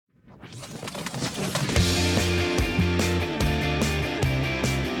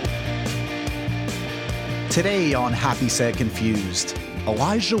Today on Happy, Sad, Confused,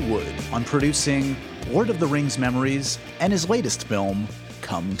 Elijah Wood on producing Lord of the Rings Memories and his latest film,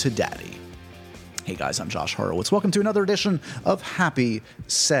 Come to Daddy. Hey guys, I'm Josh Horowitz. Welcome to another edition of Happy,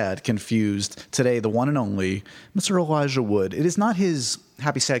 Sad, Confused. Today, the one and only Mr. Elijah Wood. It is not his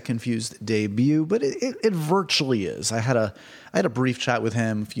Happy, Sad, Confused debut, but it virtually is. I had a brief chat with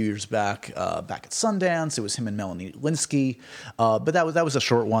him a few years back at Sundance. It was him and Melanie Linsky, but that was a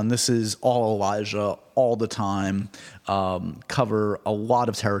short one. This is all Elijah, all the time. Cover a lot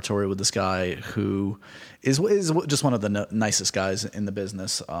of territory with this guy who is just one of the nicest guys in the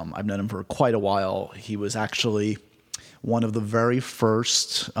business. I've known him for quite a while. He was actually one of the very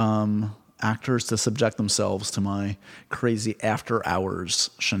first actors to subject themselves to my crazy after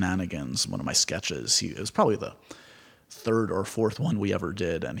hours shenanigans. One of my sketches. It was probably the third or fourth one we ever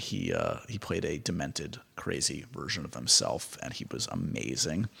did, and he played a demented, crazy version of himself, and he was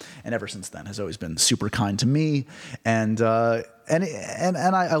amazing. And ever since then, has always been super kind to me, and I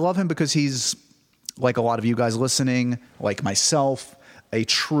love him because he's, like a lot of you guys listening, like myself, a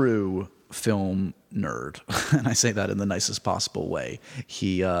true film nerd, and I say that in the nicest possible way.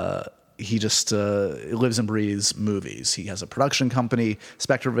 He just lives and breathes movies. He has a production company,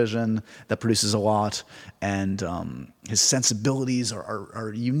 SpectreVision, that produces a lot, and his sensibilities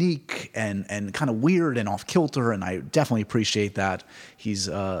are unique and kind of weird and off kilter, and I definitely appreciate that. He's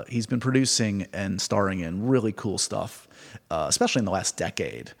been producing and starring in really cool stuff, especially in the last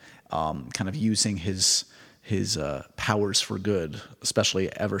decade, kind of using his powers for good,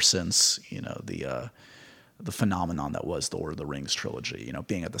 especially ever since the phenomenon that was the Lord of the Rings trilogy,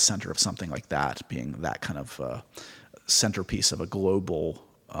 being at the center of something like that, being that kind of centerpiece of a global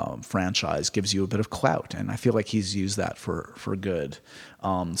franchise gives you a bit of clout. And I feel like he's used that for good.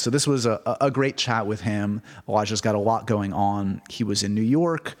 So this was a great chat with him. Elijah's got a lot going on. He was in New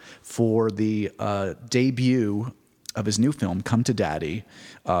York for the debut of his new film, Come to Daddy.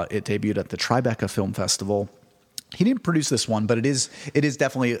 It debuted at the Tribeca Film Festival. He didn't produce this one, but it is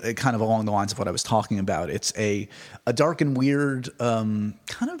definitely kind of along the lines of what I was talking about. It's a dark and weird kind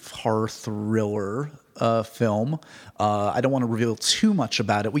of horror thriller film. I don't want to reveal too much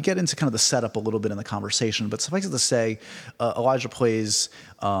about it. We get into kind of the setup a little bit in the conversation, but suffice it to say, Elijah plays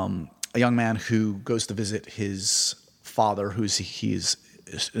a young man who goes to visit his father, he's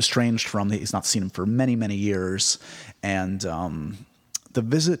estranged from. He's not seen him for many, many years, and the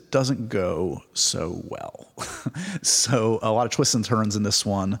visit doesn't go so well. So a lot of twists and turns in this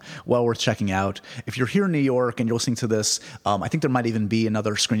one. Well worth checking out. If you're here in New York and you're listening to this, I think there might even be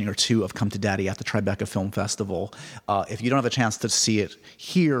another screening or two of Come to Daddy at the Tribeca Film Festival. If you don't have a chance to see it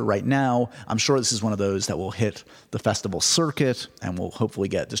here right now, I'm sure this is one of those that will hit the festival circuit and will hopefully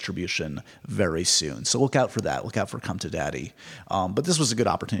get distribution very soon. So look out for that. Look out for Come to Daddy. But this was a good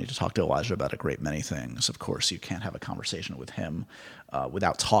opportunity to talk to Elijah about a great many things. Of course, you can't have a conversation with him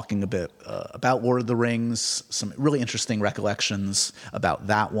without talking a bit about Lord of the Rings, some really interesting recollections about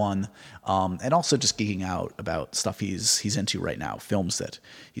that one, and also just geeking out about stuff he's into right now, films that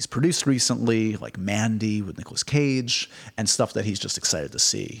he's produced recently, like Mandy with Nicolas Cage, and stuff that he's just excited to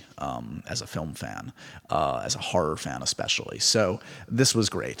see as a film fan, as a horror fan especially. So this was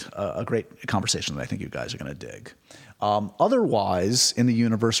great, a great conversation that I think you guys are going to dig. Otherwise, in the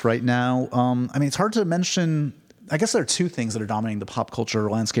universe right now, it's hard to mention. I guess there are two things that are dominating the pop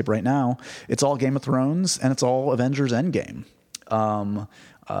culture landscape right now. It's all Game of Thrones and it's all Avengers Endgame. On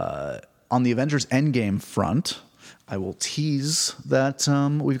the Avengers Endgame front, I will tease that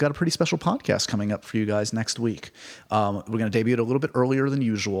we've got a pretty special podcast coming up for you guys next week. We're going to debut it a little bit earlier than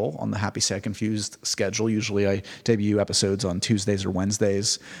usual on the Happy, Sad, Confused schedule. Usually I debut episodes on Tuesdays or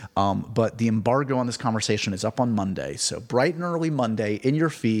Wednesdays, but the embargo on this conversation is up on Monday. So bright and early Monday in your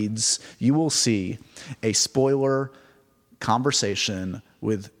feeds, you will see a spoiler conversation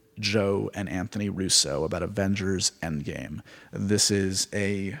with Joe and Anthony Russo about Avengers Endgame. This is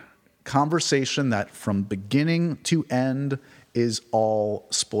a conversation that from beginning to end is all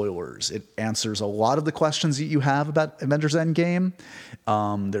spoilers. It answers a lot of the questions that you have about Avengers Endgame.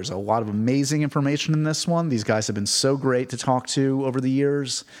 There's a lot of amazing information in this one. These guys have been so great to talk to over the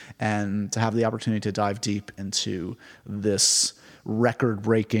years, and to have the opportunity to dive deep into this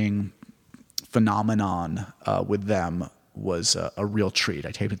record-breaking phenomenon with them was a real treat.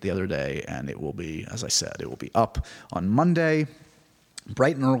 I taped it the other day, and it will be, as I said, it will be up on Monday.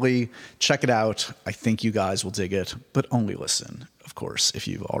 Bright and early, check it out. I think you guys will dig it, but only listen, of course, if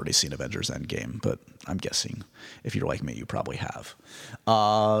you've already seen Avengers Endgame. But I'm guessing if you're like me, you probably have.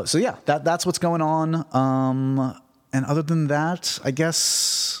 So yeah, that's what's going on. And other than that, I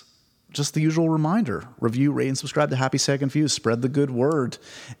guess just the usual reminder, review, rate, and subscribe to Happy Sad Confused. Spread the good word.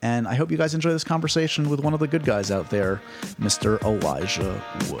 And I hope you guys enjoy this conversation with one of the good guys out there, Mr. Elijah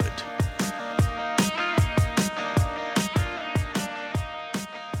Wood.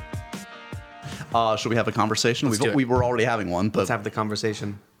 Should we have a conversation? We were already having one, but let's have the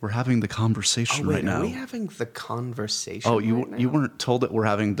conversation. We're having the conversation right now. Are we having the conversation? Oh, you weren't told that we're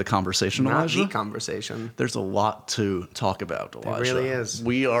having the conversation, Not Elijah? the conversation. There's a lot to talk about, Elijah. There really is.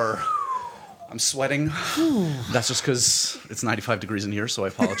 I'm sweating. That's just because it's 95 degrees in here, so I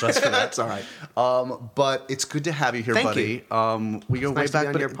apologize for that. That's all right. But it's good to have you here, buddy. You. We go way nice back, to be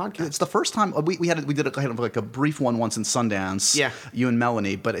on but your podcast. It's the first time we did a kind of like a brief one once in Sundance. Yeah. You and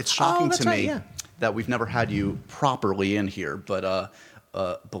Melanie, but it's shocking to me yeah. that we've never had you properly in here. But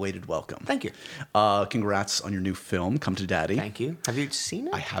belated welcome. Thank you. Congrats on your new film, Come to Daddy. Thank you. Have you seen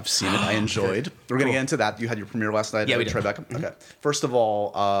it? I have seen it. I enjoyed. We're going to get into that. You had your premiere last night. Yeah, we did. Tribeca. Mm-hmm. Okay. First of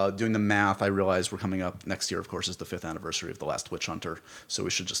all, doing the math, I realized we're coming up next year, of course, is the 5th anniversary of The Last Witch Hunter. So we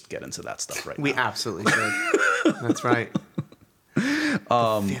should just get into that stuff right now. We absolutely should. That's right. The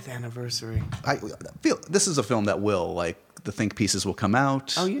 5th anniversary. I feel this is a film that will, like, the think pieces will come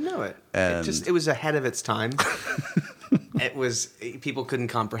out. Oh, you know it. And It was ahead of its time. People couldn't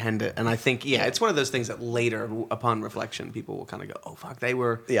comprehend it. And I think, it's one of those things that later, upon reflection, people will kind of go, oh, fuck, that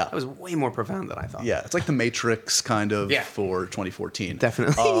was way more profound than I thought. Yeah, it's like The Matrix kind of for 2014.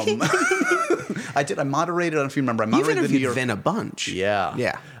 Definitely. I moderated, I don't know if you remember, You've interviewed Vin a bunch. Yeah.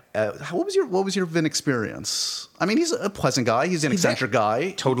 Yeah. What was your Vin experience? I mean, he's a pleasant guy. He's an eccentric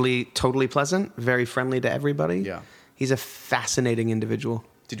guy. Totally pleasant. Very friendly to everybody. Yeah. He's a fascinating individual.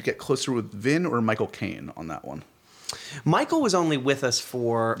 Did you get closer with Vin or Michael Caine on that one? Michael was only with us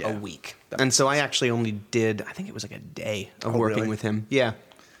for a week. And so I actually only did, I think it was like a day of working with him. Yeah.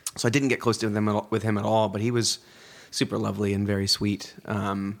 So I didn't get close to with him at all, but he was super lovely and very sweet.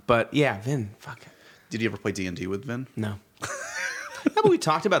 But yeah, Vin, fuck. Did you ever play D&D with Vin? No. No, but we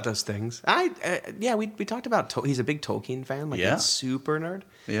talked about those things. We talked about, he's a big Tolkien fan, like a super nerd.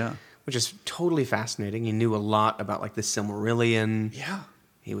 Yeah. Which is totally fascinating. He knew a lot about like the Silmarillion. Yeah.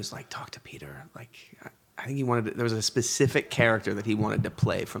 He was like, talk to Peter. Like, I think there was a specific character that he wanted to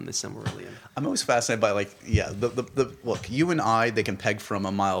play from the Silmarillion. I'm always fascinated by look, you and I, they can peg from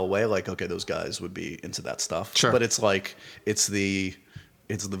a mile away. Like, okay, those guys would be into that stuff. Sure. But it's like, it's the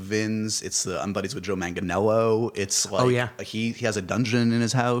Vins, it's the I'm buddies with Joe Manganiello. It's like, he has a dungeon in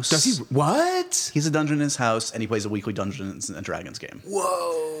his house. Does he? What? He's a dungeon in his house, and he plays a weekly Dungeons and Dragons game.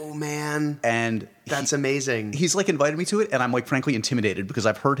 Whoa, man. And that's amazing. He's like invited me to it, and I'm like frankly intimidated because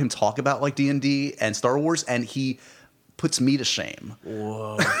I've heard him talk about like D&D and Star Wars, and he puts me to shame.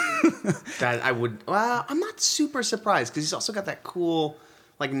 Whoa. I'm not super surprised because he's also got that cool,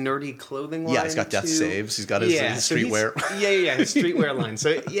 like, nerdy clothing line. Yeah, he's got death saves. He's got his streetwear. His streetwear line.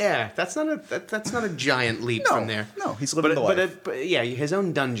 So that's not a giant leap from there. No, he's living the life. But his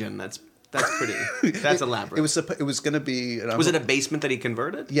own dungeon. That's pretty. That's elaborate. It was going to be. Was it a basement that he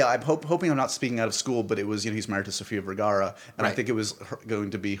converted? Yeah, I'm hoping I'm not speaking out of school, but it was. He's married to Sofia Vergara, and I think it was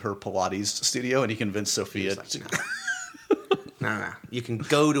going to be her Pilates studio, and he convinced Sofia. No. You can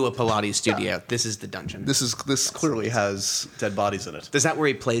go to a Pilates studio. Yeah. This is the dungeon. This clearly has dead bodies in it. Is that where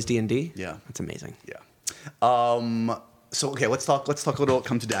he plays D&D? Yeah. That's amazing. Yeah. So okay, let's talk a little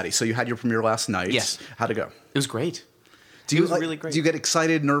Come to Daddy. So you had your premiere last night. Yes. How'd it go? It was great. It was really great. Do you get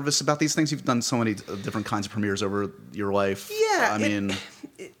excited, nervous about these things? You've done so many different kinds of premieres over your life. Yeah. I mean,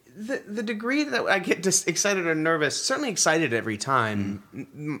 the degree that I get just excited or nervous, certainly excited every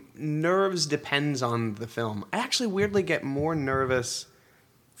time. Nerves depends on the film. I actually weirdly get more nervous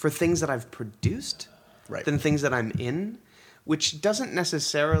for things that I've produced than things that I'm in, which doesn't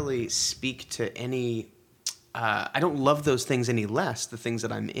necessarily speak to any... I don't love those things any less, the things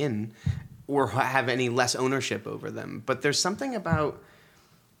that I'm in, or have any less ownership over them. But there's something about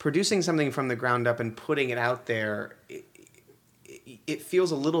producing something from the ground up and putting it out there. It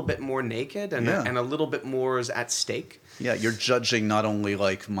feels a little bit more naked and a little bit more is at stake. Yeah, you're judging not only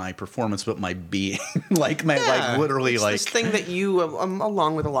like my performance but my being, like literally it's like this thing that you,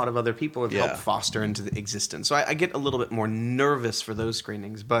 along with a lot of other people, have helped foster into the existence. So I get a little bit more nervous for those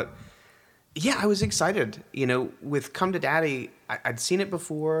screenings, but yeah, I was excited. With Come to Daddy, I'd seen it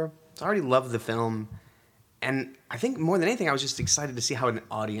before. So I already loved the film, and I think more than anything, I was just excited to see how an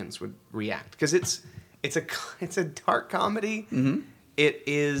audience would react because it's a dark comedy. Mm-hmm. It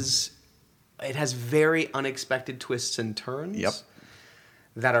has very unexpected twists and turns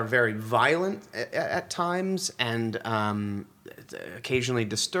that are very violent at times and occasionally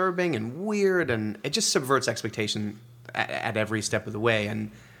disturbing and weird, and it just subverts expectation at every step of the way.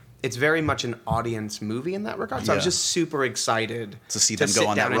 And it's very much an audience movie in that regard. So I was just super excited to see them go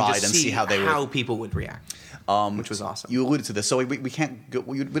on that ride and see how people would react. Which was awesome. You alluded to this, so we can't go.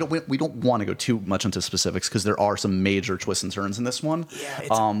 We don't want to go too much into specifics because there are some major twists and turns in this one. Yeah,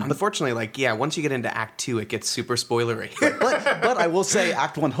 unfortunately, once you get into Act 2, it gets super spoilery. but I will say,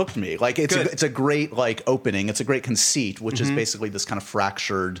 Act 1 hooked me. Like it's a great opening. It's a great conceit, which is basically this kind of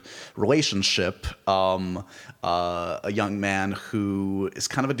fractured relationship. A young man who is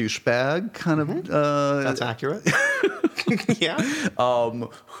kind of a douchebag, That's accurate. Yeah.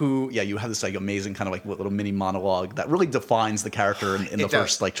 You have this amazing kind of little mini monologue that really defines the character in the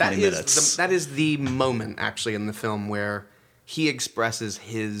first 20 minutes. That is the moment actually in the film where he expresses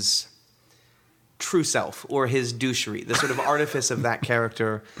his true self or his douchery, the sort of artifice of that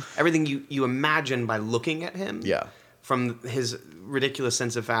character. Everything you imagine by looking at him. Yeah. From his ridiculous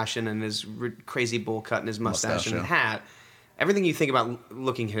sense of fashion and his crazy bowl cut and his mustache and hat. Everything you think about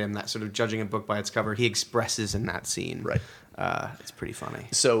looking at him, that sort of judging a book by its cover, he expresses in that scene. Right. It's pretty funny.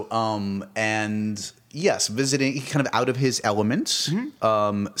 So, and yes, visiting, kind of out of his element,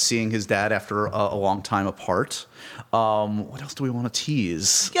 seeing his dad after a long time apart. What else do we want to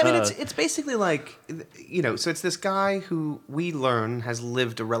tease? Yeah, I mean, it's basically so it's this guy who we learn has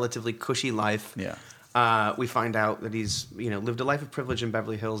lived a relatively cushy life. Yeah. We find out that he's, lived a life of privilege in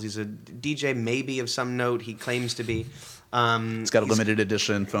Beverly Hills. He's a DJ maybe of some note. He claims to be. He's got a limited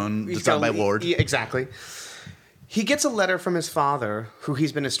edition phone designed by Lord. Yeah, exactly. He gets a letter from his father, who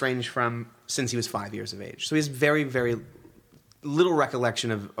he's been estranged from since he was 5 years of age. So he has very, very little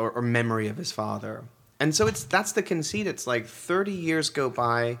recollection of or memory of his father. And so that's the conceit. It's 30 years go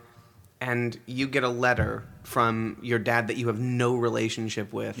by, and you get a letter from your dad that you have no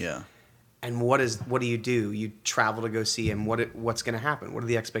relationship with. Yeah. And what do you do? You travel to go see him. What's going to happen? What are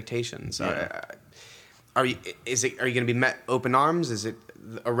the expectations? Yeah. Are you going to be met open arms? Is it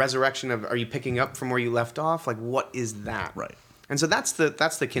a resurrection of? Are you picking up from where you left off? What is that? Right. And so that's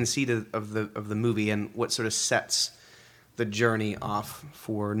the conceit of the movie and what sort of sets the journey off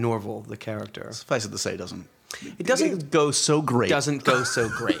for Norval, the character. Suffice it to say, it doesn't go so great. Doesn't go so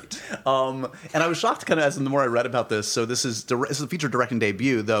great. And I was shocked kind of as the more I read about this. So this is a feature directing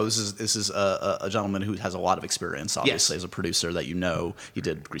debut, though. This is a gentleman who has a lot of experience, obviously, as a producer that He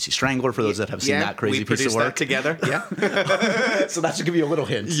did Greasy Strangler, for those that have seen that crazy piece of work. That together. Yeah. So that should give you a little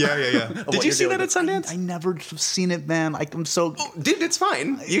hint. Yeah. Did you see that at Sundance? I never have seen it, man. I'm so... Oh, dude, it's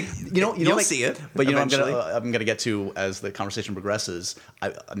fine. You'll see it. But I'm gonna get to as the conversation progresses.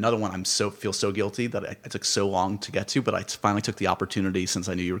 Another one feel so guilty that I took so long to get to, but I finally took the opportunity since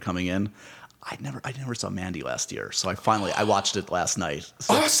I knew you were coming in. I never saw Mandy last year, so I watched it last night.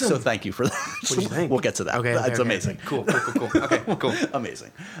 So, awesome. So thank you for that. What do you think? We'll get to that. Okay, it's amazing. Cool. Okay, cool.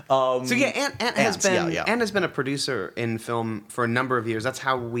 Amazing. So yeah, Ant has been a producer in film for a number of years. That's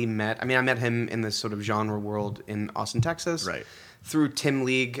how we met. I mean, I met him in this sort of genre world in Austin, Texas. Right. Through Tim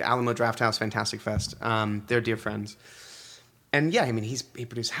League, Alamo Drafthouse, Fantastic Fest. They're dear friends. And yeah, I mean, he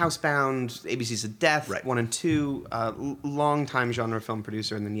produced Housebound, ABC's of Death, right. 1 and 2, long-time genre film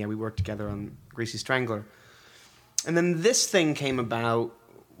producer, and then we worked together on Greasy Strangler. And then this thing came about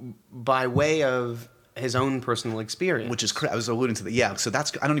by way of his own personal experience. Which is I was alluding to that. Yeah, so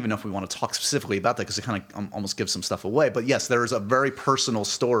I don't even know if we want to talk specifically about that because it kind of almost gives some stuff away. But yes, there is a very personal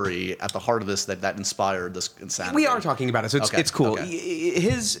story at the heart of this that inspired this insanity. We are talking about it, so it's cool. Okay.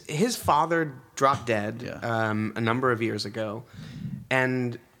 His father dropped dead a number of years ago,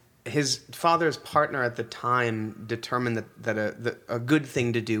 and his father's partner at the time determined that a good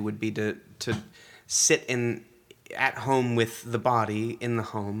thing to do would be to sit at home with the body in the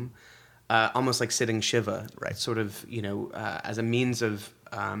home. Almost like sitting Shiva, right? Sort of, as a means of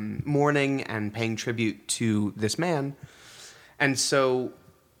mourning and paying tribute to this man. And so,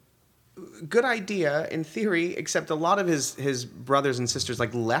 good idea in theory, except a lot of his brothers and sisters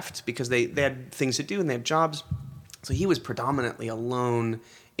left because they had things to do and they had jobs. So he was predominantly alone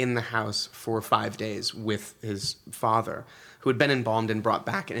in the house for 5 days with his father, who had been embalmed and brought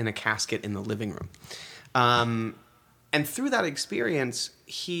back in a casket in the living room. And through that experience,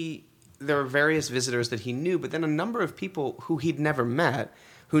 there were various visitors that he knew, but then a number of people who he'd never met,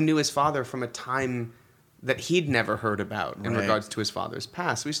 who knew his father from a time that he'd never heard about in regards to his father's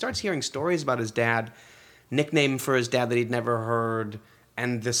past. So he starts hearing stories about his dad, nickname for his dad that he'd never heard,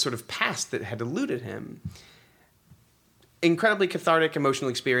 and this sort of past that had eluded him. Incredibly cathartic,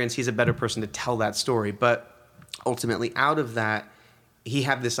 emotional experience. He's a better person to tell that story. But ultimately, out of that, he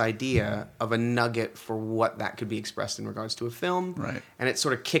had this idea of a nugget for what that could be expressed in regards to a film. Right. And it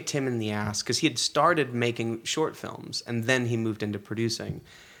sort of kicked him in the ass because he had started making short films and then he moved into producing.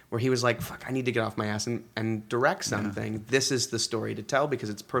 where he was like, fuck, I need to get off my ass and direct something. Yeah. This is the story to tell because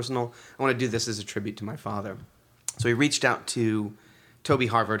it's personal. I want to do this as a tribute to my father. So he reached out to Toby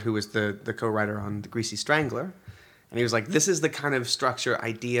Harvard, who was the co-writer on The Greasy Strangler. And he was like, this is the kind of structure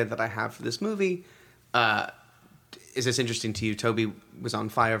idea that I have for this movie. Is this interesting to you? Toby was on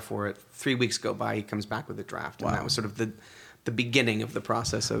fire for it. 3 weeks go by, he comes back with a draft. And that was sort of the beginning of the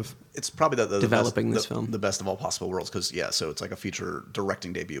process of it's probably the developing best, this film. The best of all possible worlds, because, so it's like a feature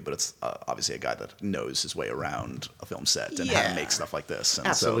directing debut, but it's obviously a guy that knows his way around a film set and how to make stuff like this. And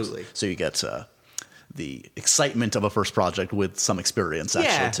absolutely. So you get the excitement of a first project with some experience,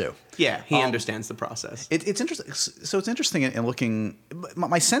 actually, too. Yeah, he understands the process. It's interesting. So it's interesting in looking.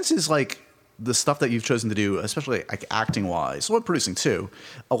 My sense is like the stuff that you've chosen to do, especially like acting wise, or producing too.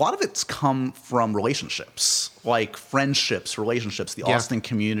 A lot of it's come from relationships, like friendships, relationships, the Austin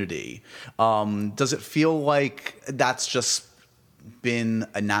community. Does it feel like that's just been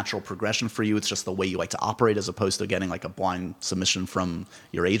a natural progression for you? It's just the way you like to operate, as opposed to getting like a blind submission from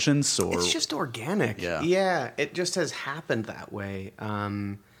your agents, or it's just organic. Yeah, it just has happened that way.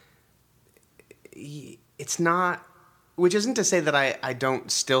 It's not, which isn't to say that I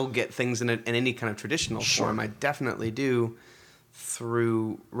don't still get things in any kind of traditional form. I definitely do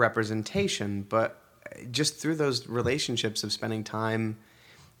through representation, but just through those relationships of spending time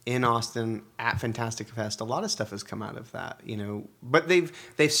in Austin at Fantastic Fest, a lot of stuff has come out of that, But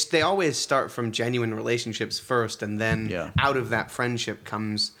they always start from genuine relationships first, and then out of that friendship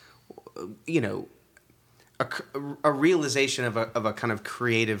comes, a realization of a kind of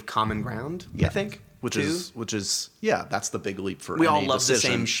creative common ground. I think, which is that's the big leap for we any all love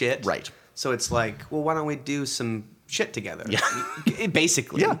decision. the same shit, right? So it's like, well, why don't we do some shit together? Yeah,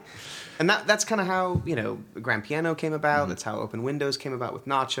 basically. Yeah. And that's kind of how, Grand Piano came about. That's how Open Windows came about with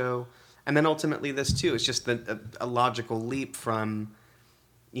Nacho. And then ultimately this, too. It's just a logical leap from,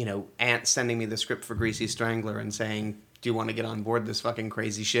 Ant sending me the script for Greasy Strangler and saying, do you want to get on board this fucking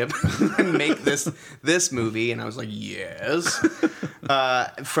crazy ship and make this movie? And I was like, yes.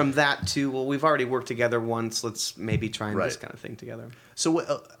 From that to, well, we've already worked together once. Let's maybe try and this kind of thing together.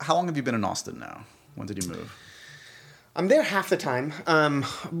 So how long have you been in Austin now? When did you move? I'm there half the time,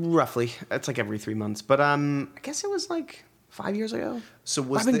 roughly. It's like every 3 months. But I guess it was like 5 years ago. So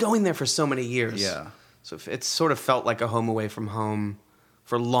I've been going there for so many years. Yeah. So it sort of felt like a home away from home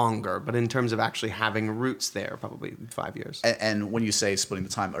for longer. But in terms of actually having roots there, probably 5 years. And when you say splitting the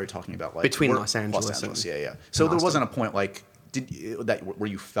time, are you talking about like between Los Angeles and So there wasn't a point like where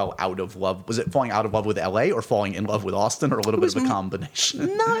you fell out of love? Was it falling out of love with LA or falling in love with Austin, or a little bit of a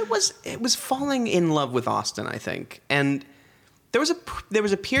combination? No, it was falling in love with Austin, I think. And there was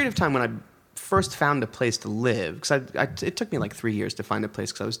a period of time when I first found a place to live, because it took me like 3 years to find a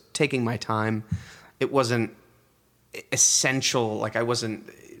place, because I was taking my time. It wasn't essential, like I wasn't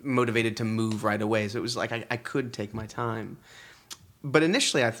motivated to move right away, so it was like I could take my time. But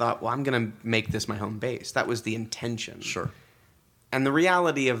initially I thought, well, I'm going to make this my home base. That was the intention. Sure. And the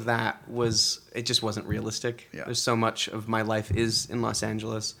reality of that was, it just wasn't realistic. Yeah. There's so much of my life is in Los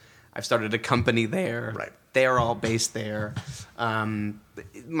Angeles. I've started a company there. Right. They're all based there.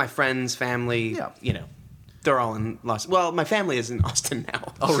 My friends, family, they're all in well, my family is in Austin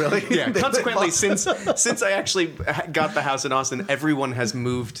now. Oh, really? Yeah. Consequently, since I actually got the house in Austin, everyone has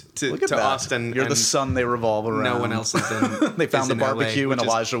moved to Austin. You're the sun they revolve around. No one else is in. They found the barbecue LA, and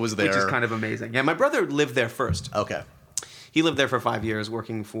Elijah was there. Which is kind of amazing. Yeah, my brother lived there first. Okay. He lived there for 5 years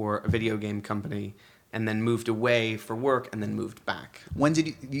working for a video game company, and then moved away for work, and then moved back. When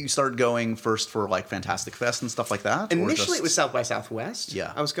did you start going first for like Fantastic Fest and stuff like that? Initially, it was South by Southwest.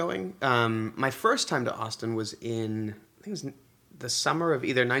 Yeah. I was going. My first time to Austin was in, I think it was the summer of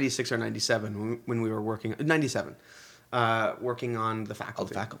either 96 or 97 when we were working, 97, working on The Faculty.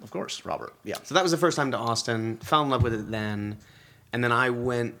 Oh, The Faculty, of course, Robert. Yeah. So that was the first time to Austin. Fell in love with it then. And then I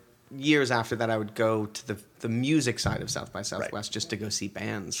went, years after that, I would go to the music side of South by Southwest just to go see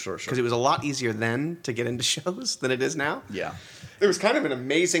bands. Sure. Because it was a lot easier then to get into shows than it is now. Yeah. There was kind of an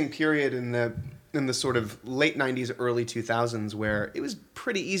amazing period in the sort of late 90s, early 2000s where it was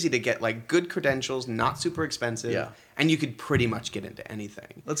pretty easy to get like good credentials, not super expensive, and you could pretty much get into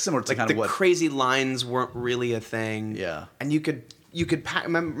anything. That's similar to like kind the of what... crazy lines weren't really a thing. Yeah. And you could pack,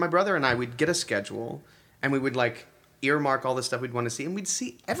 my brother and I, we'd get a schedule and we would like earmark all the stuff we'd want to see, and we'd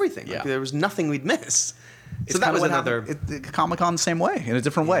see everything. Yeah. Like, there was nothing we'd miss. So that was another Comic-Con, same way, in a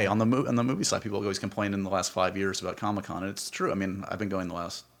different way. On the movie side, people always complain in the last 5 years about Comic-Con, and it's true. I mean, I've been going the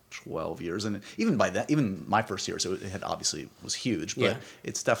last 12 years, and even by that, even my first year, so it had obviously was huge, but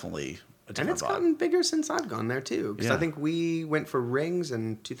it's definitely a different And it's vibe. gotten bigger since I've gone there too, because Yeah. I think we went for Rings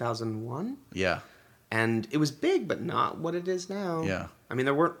in 2001. Yeah. And it was big, but not what it is now. Yeah. I mean,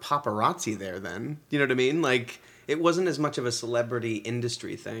 there weren't paparazzi there then. You know what I mean? Like, it wasn't as much of a celebrity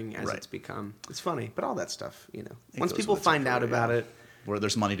industry thing as Right. it's become. It's funny, but all that stuff, you know. It Once goes people with its find out career, about yeah. it, Where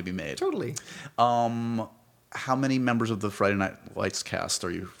there's money to be made. totally. How many members of the Friday Night Lights cast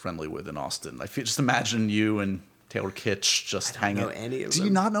are you friendly with in Austin? I feel, just imagine you and Taylor Kitsch just hanging. know any of Do you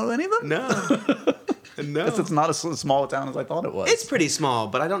them. not know any of them? No. No. Guess it's not as small a town as I thought it was. It's pretty small,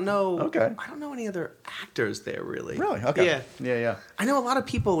 but I don't know. Okay. I don't know any other actors there, really. Really? Okay. Yeah. Yeah. I know a lot of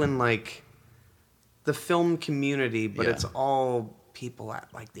people in, like, the film community, but Yeah. it's all people at,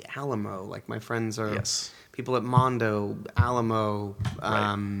 like, the Alamo. Like, my friends are Yes. people at Mondo, Alamo,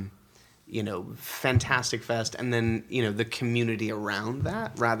 Right. you know, Fantastic Fest, and then, you know, the community around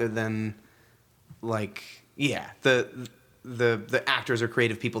that, rather than, like, yeah, the actors or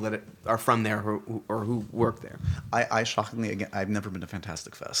creative people that are from there who work there. I shockingly, again, I've never been to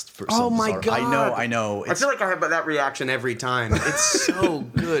Fantastic Fest. For Oh some my bizarre- God. I know. I feel like I have that reaction every time. It's so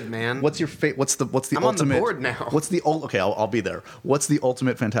good, man. What's your what's the I'm on the ultimate? board now. What's the okay? I'll be there. What's the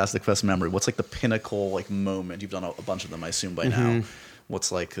ultimate Fantastic Fest memory? What's like the pinnacle like moment? You've done a bunch of them, I assume by Mm-hmm. now.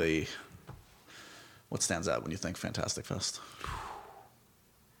 What's like what stands out when you think Fantastic Fest?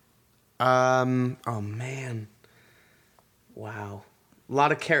 Oh man, wow! A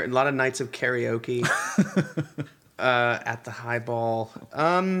lot of nights of karaoke at the Highball.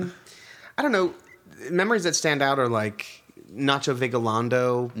 I don't know. Memories that stand out are like Nacho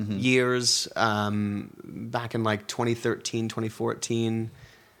Vigalondo years back in like 2013, 2014.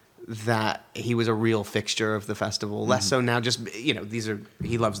 That he was a real fixture of the festival. Less so now. Just, you know,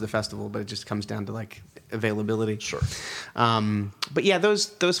 he loves the festival, but it just comes down to like availability. Sure. But yeah,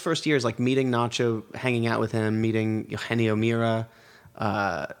 those first years, like meeting Nacho, hanging out with him, meeting Eugenio Mira.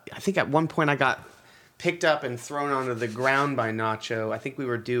 I think at one point I got picked up and thrown onto the ground by Nacho. I think we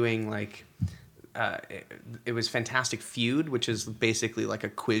were doing like it was Fantastic Feud, which is basically like a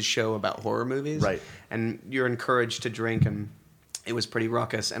quiz show about horror movies. Right. And you're encouraged to drink, and it was pretty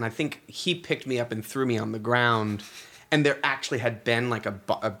ruckus. And I think he picked me up and threw me on the ground. And there actually had been like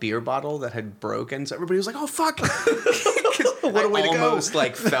a beer bottle that had broken, so everybody was like, "Oh fuck!" What a way to go. Almost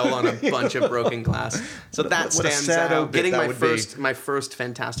like fell on a bunch of broken glass. So that what a stands sad out. obit Getting that my would be. first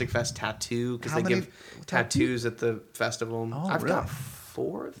Fantastic Fest tattoo, because How they many give tattoos at the festival. Oh, I've really? got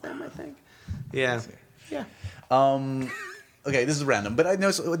 4 of them, I think. Yeah, yeah. Okay, this is random, but I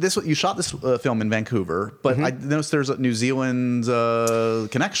noticed you shot this film in Vancouver, but I noticed there's a New Zealand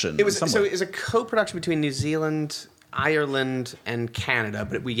connection. It was in some so way. it was a co-production between New Zealand, Ireland, and Canada.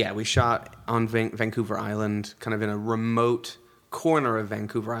 But we shot on Vancouver Island, kind of in a remote corner of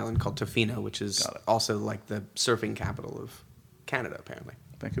Vancouver Island called Tofino, which is Got it. also like the surfing capital of Canada, apparently.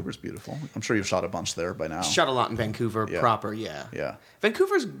 Vancouver's beautiful. I'm sure you've shot a bunch there by now. Shot a lot in Vancouver Yeah. proper, yeah. Yeah.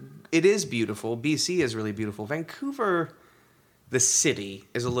 It is beautiful. BC is really beautiful. Vancouver, the city,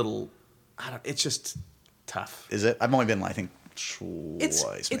 is a little, it's just tough. Is it? I've only been, I think,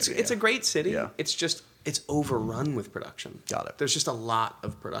 twice. It's maybe, a great city. Yeah. It's overrun with production. Got it. There's just a lot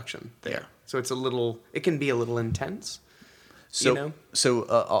of production there. Yeah. So it can be a little intense. So, you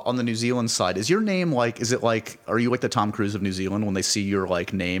know? On the New Zealand side, is your name like? Is it like? Are you like the Tom Cruise of New Zealand when they see your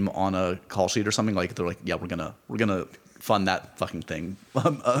like name on a call sheet or something? Like they're like, yeah, we're gonna fund that fucking thing,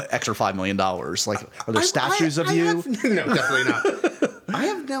 extra $5 million. Like, are there statues of you? No, definitely not. I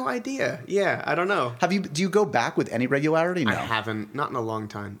have no idea. Yeah, I don't know. Do you go back with any regularity? No. I haven't, not in a long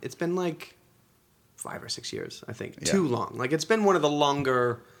time. It's been like 5 or 6 years, I think. Yeah. Too long. Like, it's been one of the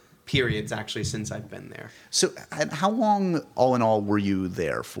longer periods actually since I've been there. So, and how long, all in all, were you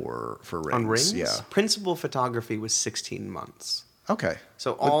there for Rings? On Rings? Yeah. Principal photography was 16 months. Okay.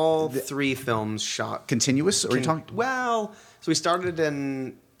 So all 3 films shot Continuous? Or are you talking? Well, so we started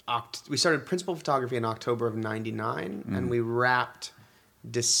principal photography in October of '99, and we wrapped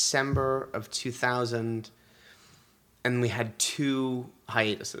December of 2000, and we had 2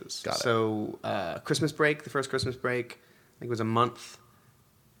 hiatuses. Got it. So Christmas break, the first Christmas break, I think it was a month,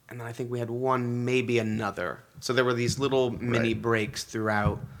 and then I think we had one, maybe another. So there were these little mini Right. breaks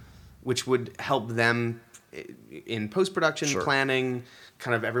throughout, which would help them in post-production Sure. planning.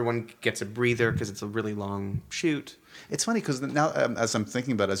 Kind of everyone gets a breather because it's a really long shoot. It's funny because now, as I'm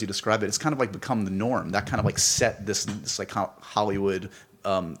thinking about it, as you describe it, it's kind of like become the norm. That kind of like set this like Hollywood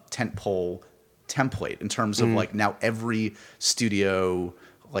tentpole template in terms of like now every studio,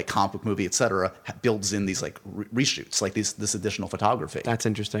 like comic book movie, etc., builds in these like reshoots, like this additional photography. That's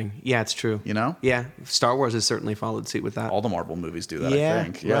interesting. Yeah, it's true. You know? Yeah, Star Wars has certainly followed suit with that. All the Marvel movies do that. Yeah, I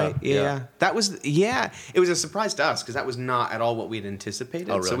think. right. Yeah. That was it was a surprise to us because that was not at all what we had anticipated.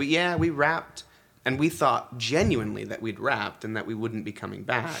 Oh, really? So we wrapped And we thought genuinely that we'd wrapped and that we wouldn't be coming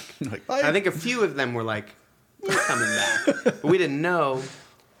back. Like, I think a few of them were like, we're coming back. But we didn't know.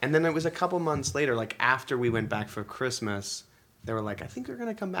 And then it was a couple months later, like after we went back for Christmas, they were like, I think we're going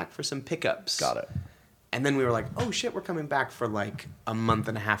to come back for some pickups. Got it. And then we were like, oh shit, we're coming back for like a month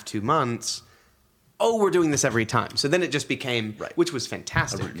and a half, 2 months. Oh, we're doing this every time. So then it just became, which was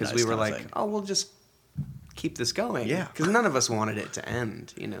fantastic, because we were like, oh, we'll just keep this going. Yeah. Because none of us wanted it to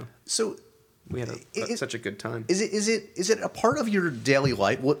end, you know. So we had such a good time. Is it a part of your daily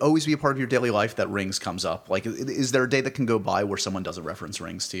life? Will it always be a part of your daily life that Rings comes up? Like, is there a day that can go by where someone doesn't reference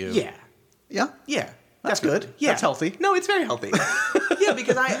Rings to you? Yeah. Yeah? Yeah. That's definitely. good. Yeah. That's healthy. No, it's very healthy. Yeah,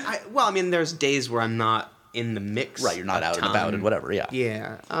 because there's days where I'm not in the mix. Right, you're not out and about and whatever, yeah.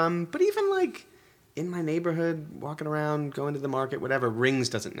 Yeah. But even like in my neighborhood, walking around, going to the market, whatever, Rings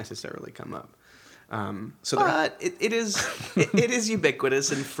doesn't necessarily come up. But it is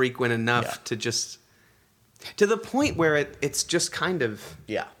ubiquitous and frequent enough to just, to the point where it's just kind of,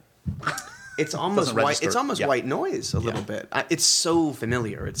 it's almost white. It's almost white noise a little bit. It's so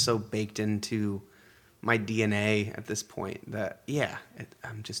familiar. It's so baked into my DNA at this point that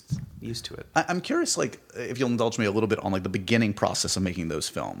I'm just used to it. I'm curious, like, if you'll indulge me a little bit on like the beginning process of making those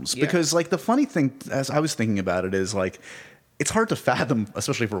films, because like the funny thing, as I was thinking about it, is like, it's hard to fathom,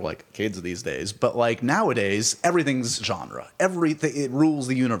 especially for like kids these days. But like nowadays, everything's genre. Everything, it rules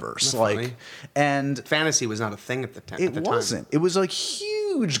the universe. Like, funny? And fantasy was not a thing at the time. It wasn't. It was a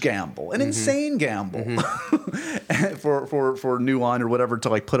huge gamble, an insane gamble for New Line or whatever to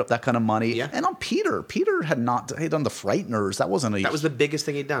like put up that kind of money. Yeah. And on Peter had done The Frighteners. That wasn't that was the biggest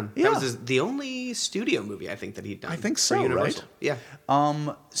thing he'd done. Yeah. That was the only studio movie I think that he'd done. I think for so, Universal. right?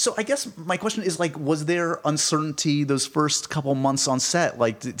 Yeah. So I guess my question is like, was there uncertainty those first couple months on set?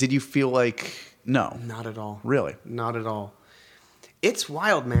 Like, did you feel like no? Not at all. Really? Not at all. It's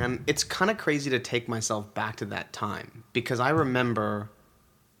wild, man. It's kind of crazy to take myself back to that time, because I remember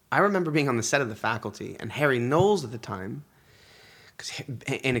being on the set of The Faculty, and Harry Knowles at the time, because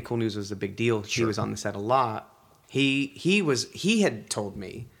Ain't It Cool News was a big deal. Sure. He was on the set a lot. He had told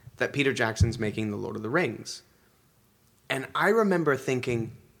me that Peter Jackson's making The Lord of the Rings. And I remember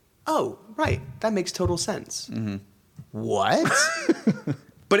thinking, oh, right, that makes total sense. Mm-hmm. What?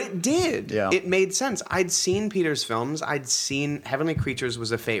 But it did. Yeah. It made sense. I'd seen Peter's films. I'd seen Heavenly Creatures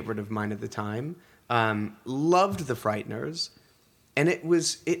was a favorite of mine at the time. Loved The Frighteners. And it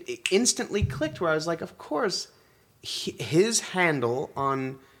instantly clicked where I was like, of course, his handle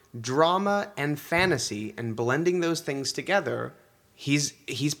on drama and fantasy and blending those things together, he's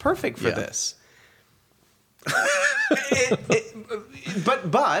perfect for this.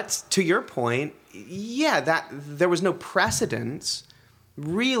 But to your point, that there was no precedence,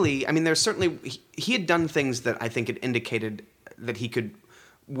 really. I mean, there's certainly he had done things that I think had indicated that he could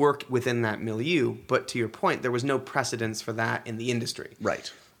work within that milieu. But to your point, there was no precedence for that in the industry.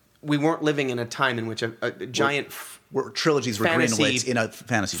 Right. We weren't living in a time in which a giant where trilogies were greenlit in a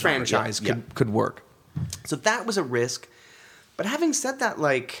fantasy franchise could work. So that was a risk. But having said that,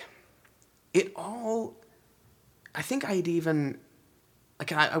 like, it all, I think I'd even,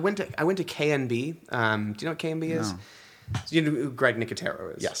 like, I went to KNB. Do you know what KNB is? No. So you know who Greg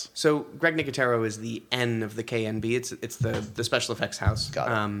Nicotero is? Yes. So Greg Nicotero is the N of the KNB. It's the special effects house. Got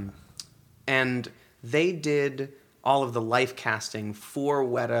it. And they did all of the life casting for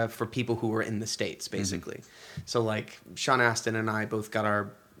Weta for people who were in the States, basically. Mm-hmm. So like Sean Astin and I both got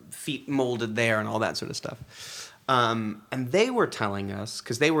our feet molded there and all that sort of stuff. And they were telling us,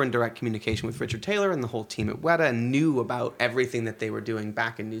 because they were in direct communication with Richard Taylor and the whole team at Weta and knew about everything that they were doing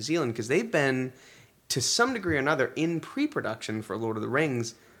back in New Zealand, because they've been, to some degree or another, in pre-production for Lord of the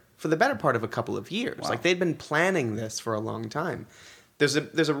Rings for the better part of a couple of years. Wow. Like, they'd been planning this for a long time. There's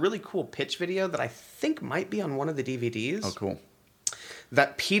a really cool pitch video that I think might be on one of the DVDs. Oh, cool.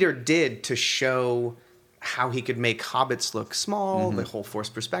 That Peter did to show how he could make hobbits look small, the whole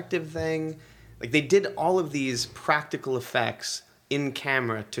forced perspective thing. Like, they did all of these practical effects in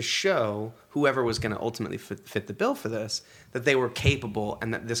camera to show whoever was going to ultimately fit the bill for this, that they were capable,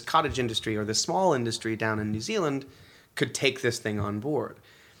 and that this cottage industry or this small industry down in New Zealand could take this thing on board.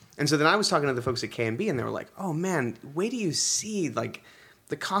 And so then I was talking to the folks at KNB, and they were like, oh man, wait till you see like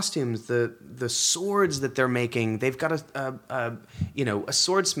the costumes, the swords that they're making. They've got a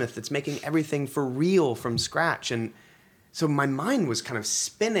swordsmith that's making everything for real from scratch. And so my mind was kind of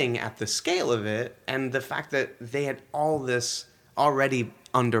spinning at the scale of it and the fact that they had all this already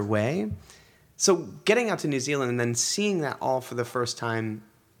underway. So getting out to New Zealand and then seeing that all for the first time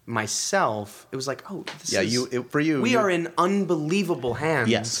myself, it was like, oh, we are in unbelievable hands.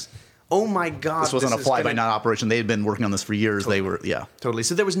 Yes. Oh my God. This wasn't a fly-by-night operation. They had been working on this for years. Totally. They were, Totally.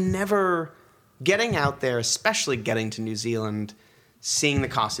 So there was never getting out there, especially getting to New Zealand, seeing the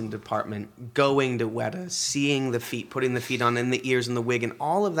costume department, going to Weta, seeing the feet, putting the feet on, and the ears and the wig, and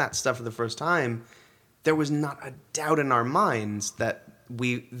all of that stuff for the first time, there was not a doubt in our minds that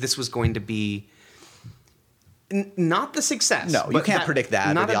this was going to be not the success. No, you can't predict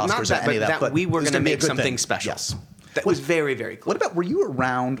that, or the Oscars, or any of that. But we were going to make something special. Yes. That was very, very clear. What about, were you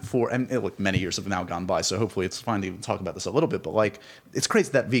around for, and look, many years have now gone by, so hopefully it's fine to even talk about this a little bit, but like, it's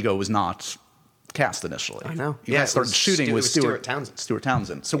crazy that Viggo was not cast initially. I know. You guys started shooting with Stuart Townsend. Stuart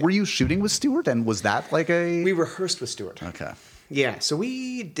Townsend. So were you shooting with Stuart, and was that like a... We rehearsed with Stuart. Okay. Yeah, so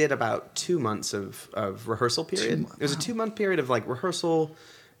we did about 2 months of rehearsal period. It was a 2-month period of like rehearsal,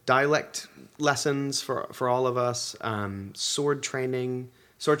 dialect lessons for all of us, sword training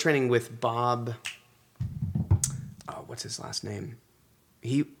with Bob... Oh, what's his last name?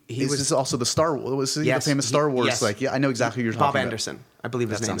 He was this also the Star Wars? Was he yes, the famous Star Wars? Yes. Like, yeah, I know exactly who you're talking about. Bob Anderson, I believe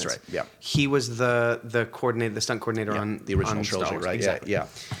his name is. That sounds right. Yeah, he was the coordinator, the stunt coordinator on the original on trilogy, Star Wars. right? Exactly. Yeah.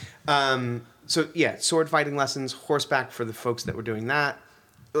 So yeah, sword fighting lessons, horseback for the folks that were doing that.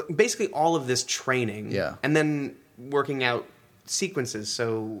 Basically, all of this training. Yeah. And then working out sequences.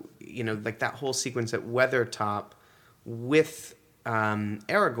 So like that whole sequence at Weathertop with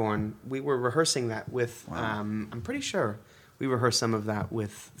Aragorn, we were rehearsing that with. Wow. I'm pretty sure we rehearsed some of that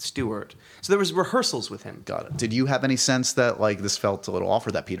with Stuart. So there was rehearsals with him. Got it. Did you have any sense that like this felt a little off,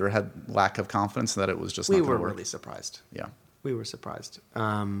 or that Peter had lack of confidence, that it was just? We not were work? really surprised. Yeah. We were surprised.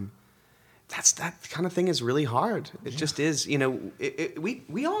 That kind of thing is really hard. It just is.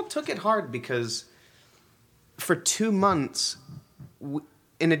 We all took it hard because for 2 months,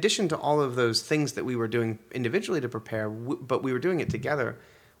 in addition to all of those things that we were doing individually to prepare, but we were doing it together,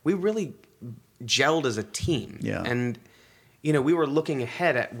 we really gelled as a team. Yeah. And, we were looking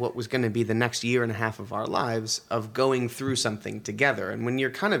ahead at what was going to be the next year and a half of our lives of going through something together. And when you're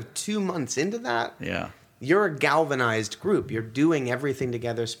kind of 2 months into that, Yeah. you're a galvanized group. You're doing everything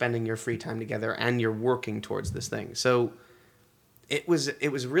together, spending your free time together, and you're working towards this thing. So it was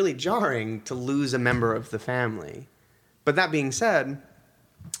really jarring to lose a member of the family. But that being said,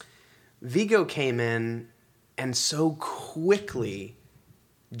 Viggo came in and so quickly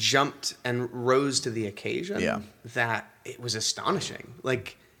jumped and rose to the occasion that it was astonishing.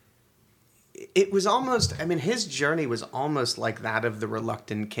 Like, it was almost, his journey was almost like that of the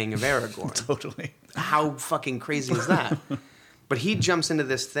reluctant king of Aragorn. Totally. How fucking crazy is that? But he jumps into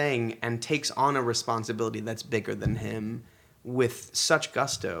this thing and takes on a responsibility that's bigger than him with such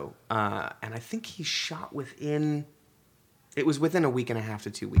gusto. And I think he shot within a week and a half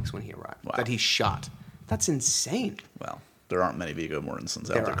to 2 weeks when he arrived. Wow. That he shot. That's insane. Well, there aren't many Viggo Mortensens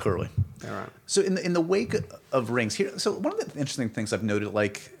out there, clearly. There aren't. So in the wake of Rings, here. So one of the interesting things I've noted,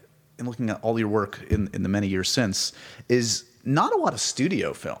 like in looking at all your work in the many years since, is not a lot of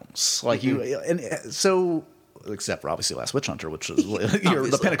studio films. Like you, and so except for obviously Last Witch Hunter, which is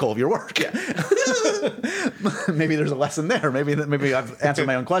the pinnacle of your work. Yeah. Maybe there's a lesson there. Maybe I've answered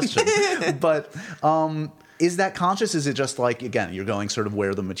my own question. But is that conscious? Is it just like, again, you're going sort of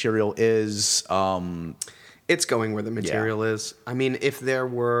where the material is? It's going where the material is. If there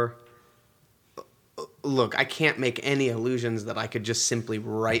were... Look, I can't make any illusions that I could just simply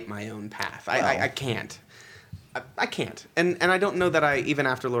write my own path. I can't. I can't. And I don't know that even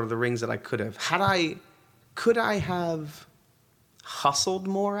after Lord of the Rings, that I could have. Could I have hustled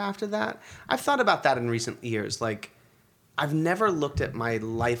more after that? I've thought about that in recent years. Like, I've never looked at my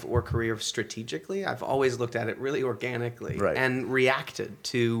life or career strategically. I've always looked at it really organically and reacted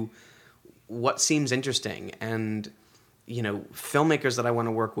to what seems interesting and, filmmakers that I want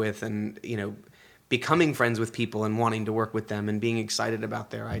to work with and, becoming friends with people and wanting to work with them and being excited about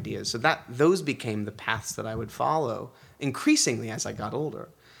their ideas. So those became the paths that I would follow increasingly as I got older.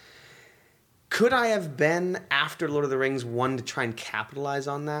 Could I have been, after Lord of the Rings, one to try and capitalize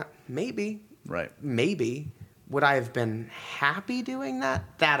on that? Maybe. Right. Maybe. Would I have been happy doing that?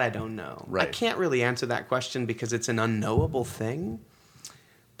 That I don't know. Right. I can't really answer that question because it's an unknowable thing.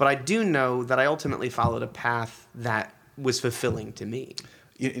 But I do know that I ultimately followed a path that was fulfilling to me.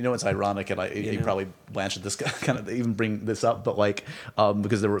 You know, it's ironic, and you probably blanched at this kind of even bring this up, but like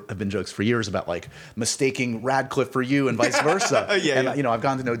because there have been jokes for years about like mistaking Radcliffe for you and vice versa. I've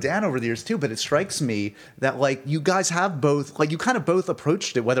gotten to know Dan over the years too, but it strikes me that like you guys have both, like you kind of both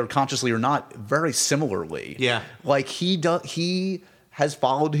approached it, whether consciously or not, very similarly. Yeah, like he has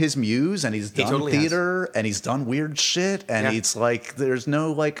followed his muse, and he's done theater, and he's done weird shit, and it's like there's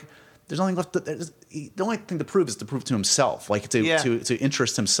there's nothing left. The only thing to prove is to prove to himself, like to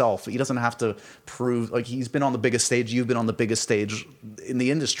interest himself. He doesn't have to prove, like, he's been on the biggest stage. You've been on the biggest stage in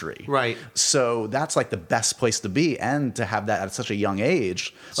the industry, right? So that's like the best place to be, and to have that at such a young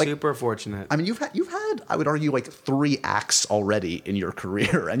age, like, super fortunate. I mean, you've had, I would argue, like 3 acts already in your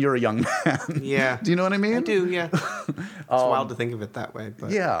career, and you're a young man. Yeah. Do you know what I mean? I do. Yeah. It's wild to think of it that way,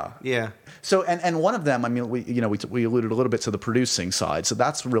 but yeah. So, and one of them, I mean, we alluded a little bit to the producing side, so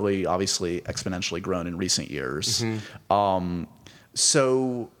that's really obviously exponentially grown in recent years. Mm-hmm.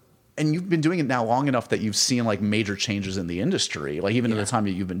 So, and you've been doing it now long enough that you've seen like major changes in the industry, like even at the time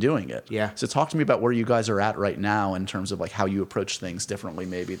that you've been doing it. Yeah. So talk to me about where you guys are at right now in terms of like how you approach things differently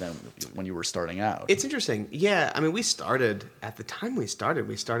maybe than when you were starting out. It's interesting. Yeah. I mean, at the time we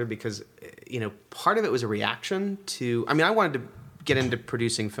started because, part of it was a reaction to, I mean, I wanted to get into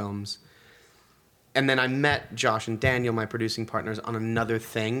producing films. And then I met Josh and Daniel, my producing partners, on another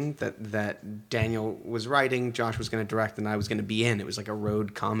thing that Daniel was writing, Josh was going to direct, and I was going to be in. It was like a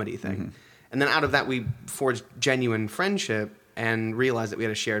road comedy thing. Mm-hmm. And then out of that, we forged genuine friendship and realized that we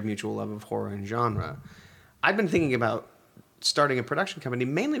had a shared mutual love of horror and genre. I'd been thinking about starting a production company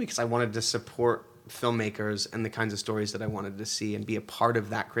mainly because I wanted to support filmmakers and the kinds of stories that I wanted to see and be a part of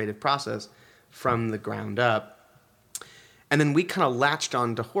that creative process from the ground up. And then we kind of latched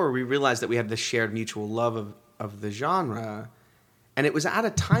on to horror. We realized that we had this shared mutual love of the genre. And it was at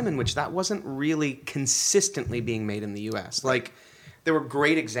a time in which that wasn't really consistently being made in the U.S. Like, there were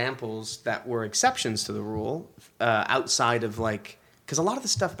great examples that were exceptions to the rule outside of, like... Because a lot of the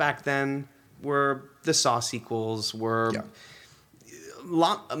stuff back then were the Saw sequels, were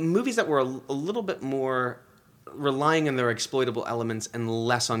movies that were a little bit more relying on their exploitable elements and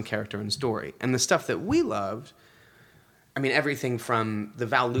less on character and story. And the stuff that we loved... I mean, everything from the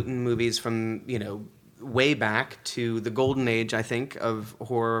Val Lewton movies from, way back to the golden age, I think, of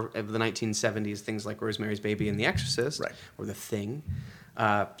horror of the 1970s, things like Rosemary's Baby and The Exorcist, right, or The Thing,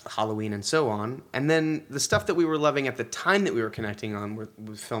 Halloween, and so on. And then the stuff that we were loving at the time that we were connecting on were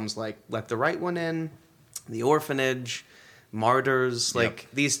films like Let the Right One In, The Orphanage, Martyrs, like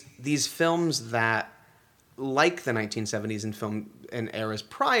these films that, like the 1970s and film and eras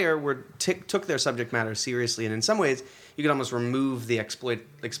prior, took their subject matter seriously, and in some ways you could almost remove the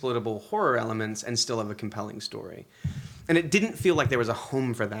exploitable horror elements and still have a compelling story. And it didn't feel like there was a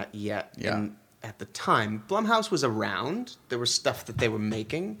home for that yet at the time. Blumhouse was around. There was stuff that they were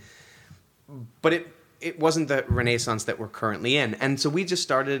making, but it wasn't the renaissance that we're currently in. And so we just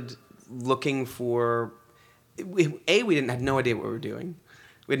started looking for... we had no idea what we were doing.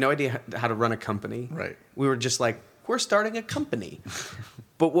 We had no idea how to run a company. Right. We were just like, we're starting a company.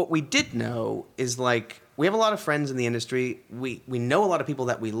 But what we did know is, like, we have a lot of friends in the industry. We know a lot of people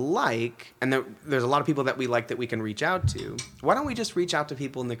that we like, and there's a lot of people that we like that we can reach out to. Why don't we just reach out to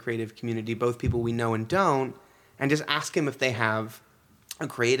people in the creative community, both people we know and don't, and just ask them if they have a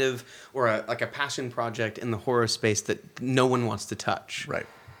creative or a passion project in the horror space that no one wants to touch. Right.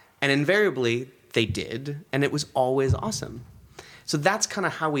 And invariably, they did, and it was always awesome. So that's kind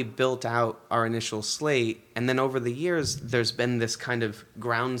of how we built out our initial slate. And then over the years, there's been this kind of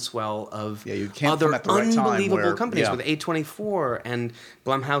groundswell of other unbelievable companies with A24 and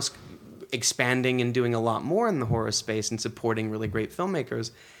Blumhouse expanding and doing a lot more in the horror space and supporting really great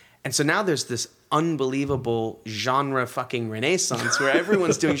filmmakers. And so now there's this unbelievable genre fucking renaissance where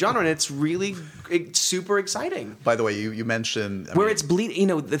everyone's doing genre, and it's super exciting. By the way, you mentioned... it's bleeding.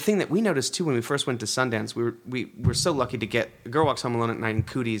 The thing that we noticed too when we first went to Sundance, we were so lucky to get Girl Walks Home Alone at Night and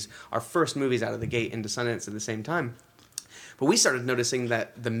Cooties, our first movies out of the gate, into Sundance at the same time. But we started noticing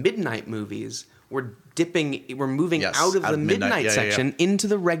that the midnight movies were moving out of the midnight section into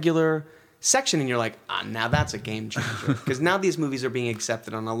the regular section, and you're like, now that's a game changer. Because now these movies are being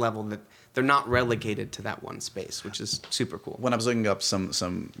accepted on a level that they're not relegated to that one space, which is super cool. When I was looking up some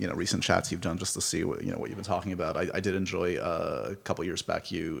recent chats you've done just to see what you've been talking about, I did enjoy a couple years back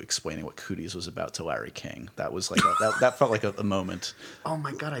you explaining what Cooties was about to Larry King. That was like that felt like a moment. Oh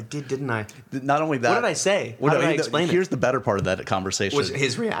my god, I did, didn't I? Not only that. What did I say? How did I explain it? Here's the better part of that conversation. Was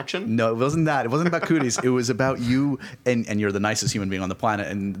his reaction? No, it wasn't that. It wasn't about Cooties. It was about you and you're the nicest human being on the planet,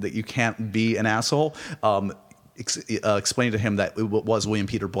 and that you can't be an asshole. Explain to him that it was William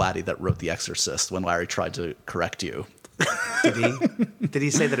Peter Blatty that wrote The Exorcist when Larry tried to correct you. Did he? Did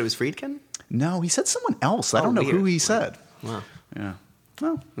he say that it was Friedkin? No, he said someone else. I don't know who he said. Wow. Yeah.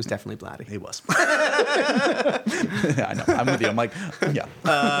 Well, it was definitely Blatty. He was. I know. I'm with you. I'm like, yeah.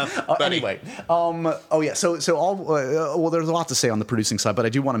 Anyway. So all. There's a lot to say on the producing side, but I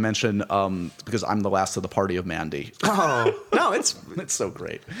do want to mention because I'm the last of the party of Mandy. Oh no, it's so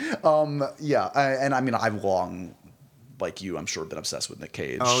great. And I mean, I've long, like you, I'm sure, been obsessed with Nick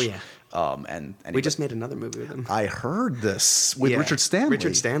Cage. Oh yeah. And We just made another movie with him. I heard this with Yeah, Richard Stanley.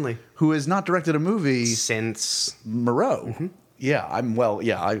 Richard Stanley. Who has not directed a movie Since Moreau. Mm-hmm. Yeah,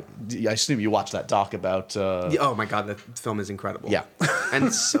 I assume you watched that doc about. oh my god, the film is incredible. Yeah.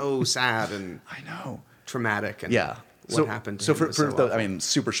 And so sad and I know. traumatic. And Yeah. what happened to so him for, was for so the, awful. I mean,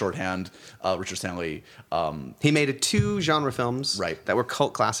 super shorthand, Richard Stanley. He made 2 genre films Right. that were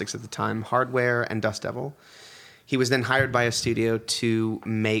cult classics at the time, Hardware and Dust Devil. He was then hired by a studio to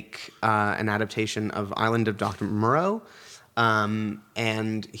make an adaptation of Island of Dr. Moreau.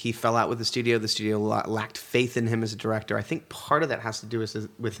 And he fell out with the studio. The studio lacked faith in him as a director. I think part of that has to do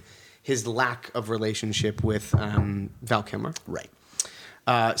with his lack of relationship with Val Kilmer. Right.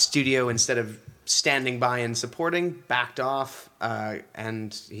 Studio, instead of standing by and supporting, backed off,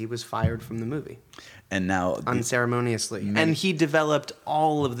 and he was fired from the movie And now unceremoniously. And he developed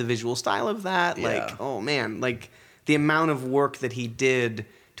all of the visual style of that. Yeah. Like, oh man, like the amount of work that he did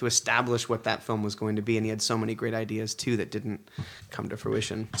to establish what that film was going to be, and he had so many great ideas too that didn't come to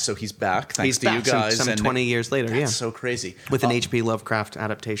fruition. So he's back. Thanks He's to back you guys. some and 20 years later. That's Yeah, so crazy. with an H.P. Lovecraft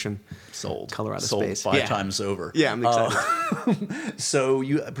adaptation. Sold. Color Out of Sold Space. 5 Yeah. times over. Yeah, I'm excited. So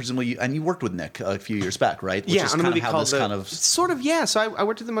you presumably and you worked with Nick a few years back, right? Which Yeah, is on a kind movie of how called this the, kind of sort of, yeah. So I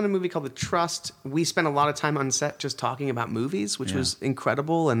worked with him on a movie called The Trust. We spent a lot of time on set just talking about movies, which was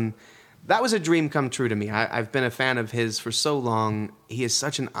incredible, and that was a dream come true to me. I've been a fan of his for so long. He is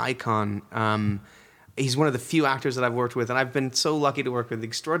such an icon. He's one of the few actors that I've worked with, and I've been so lucky to work with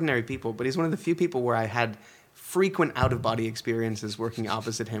extraordinary people, but he's one of the few people where I had frequent out-of-body experiences working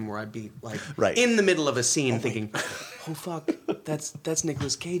opposite him, where I'd be like in the middle of a scene thinking, oh fuck, that's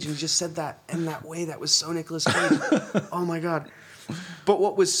Nicolas Cage, and he just said that in that way. That was so Nicolas Cage. Oh my God. But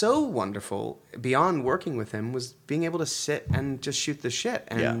what was so wonderful beyond working with him was being able to sit and just shoot the shit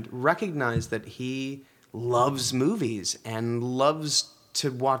and recognize that he loves movies and loves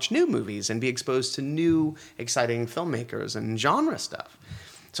to watch new movies and be exposed to new exciting filmmakers and genre stuff.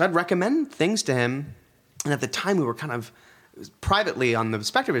 So I'd recommend things to him. And at the time we were kind of privately on the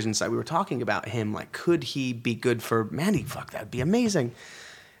Spectrovision side, we were talking about him, like, could he be good for Mandy? Fuck, that'd be amazing.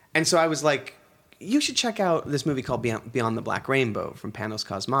 And so I was like, you should check out this movie called Beyond the Black Rainbow from Panos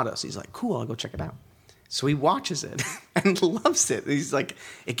Cosmatos. He's like, cool, I'll go check it out. So he watches it and loves it. He's like,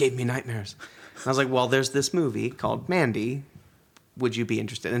 it gave me nightmares. And I was like, well, there's this movie called Mandy. Would you be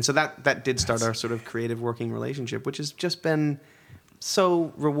interested? And so that did start our sort of creative working relationship, which has just been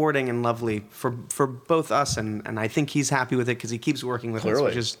so rewarding and lovely for both us. And I think he's happy with it because he keeps working with us,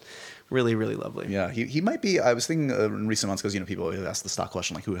 which is really, really lovely. Yeah, he might be. I was thinking in recent months because people ask the stock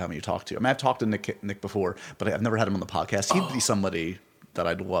question like, who haven't you talked to? I mean, I've talked to Nick before, but I've never had him on the podcast. He'd be somebody that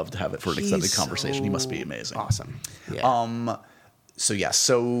I'd love to have it for an extended conversation. He must be amazing. Awesome. Yeah. So yes.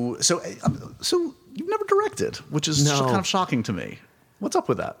 So you've never directed, which is kind of shocking to me. What's up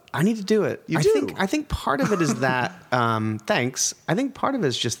with that? I need to do it. I think part of it is that. Thanks. I think part of it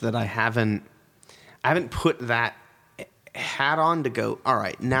is just that I haven't put that hat on to go, all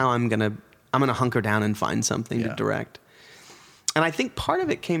right, now I'm gonna hunker down and find something to direct. And I think part of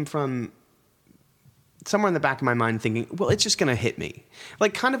it came from somewhere in the back of my mind thinking, well, it's just gonna hit me.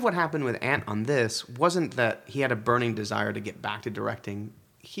 Like, kind of what happened with Ant on this wasn't that he had a burning desire to get back to directing.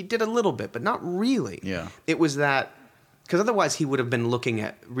 He did a little bit, but not really. Yeah. It was that, because otherwise he would have been looking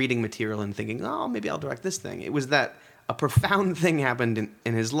at reading material and thinking, oh, maybe I'll direct this thing. It was that a profound thing happened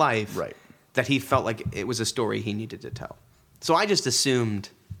in his life that he felt like it was a story he needed to tell. So I just assumed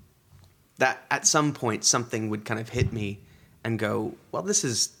that at some point something would kind of hit me and go, well, this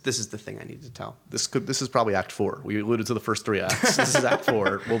is the thing I need to tell. This is probably Act 4. We alluded to the first 3 acts. This is Act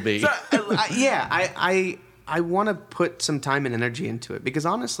 4. Will be. So, I want to put some time and energy into it because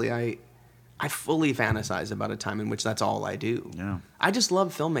honestly, I fully fantasize about a time in which that's all I do. Yeah. I just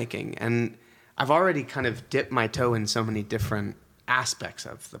love filmmaking, and I've already kind of dipped my toe in so many different aspects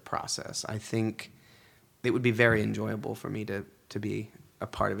of the process. I think it would be very enjoyable for me to be a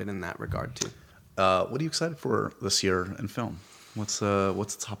part of it in that regard too. What are you excited for this year in film? What's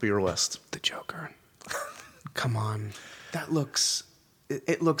the top of your list? The Joker. Come on, that looks.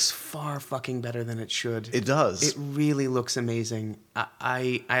 It looks far fucking better than it should. It does. It really looks amazing.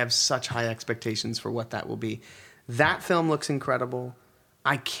 I have such high expectations for what that will be. That film looks incredible.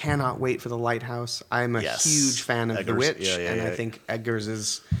 I cannot wait for The Lighthouse. I'm a huge fan of Eggers. The Witch, Yeah. I think Eggers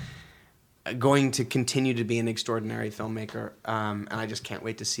is going to continue to be an extraordinary filmmaker, and I just can't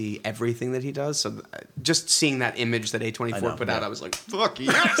wait to see everything that he does. So just seeing that image that A24 put out, I was like, fuck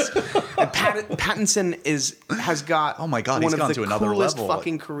yes! And Pattinson has got oh my God, one he's of gone the to another coolest level.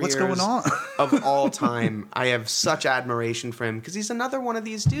 fucking careers What's going on? of all time. I have such admiration for him because he's another one of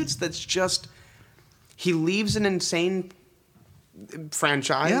these dudes that's just, he leaves an insane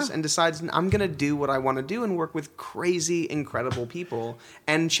franchise Yeah. and decides I'm going to do what I want to do and work with crazy, incredible people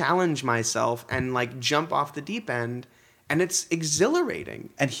and challenge myself and like jump off the deep end. And it's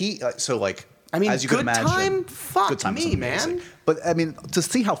exhilarating. And he, so like, I mean, as you can Good imagine, Time fucked Good Time is me, amazing. man. But I mean, to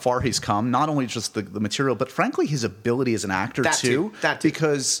see how far he's come, not only just the material, but frankly, his ability as an actor That too.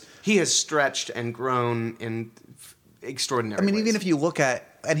 Because He has stretched and grown in extraordinary I mean, ways. even if you look at,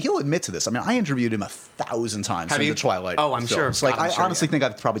 and he'll admit to this. I mean, I interviewed him 1,000 times Have in you? the Twilight. Oh, I'm films. sure. Like, God, I'm I sure, honestly yeah. think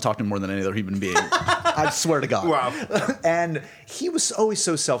I've probably talked to him more than any other human being. I swear to God. Wow. And he was always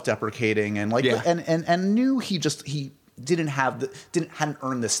so self-deprecating, and like, Yeah. and knew he hadn't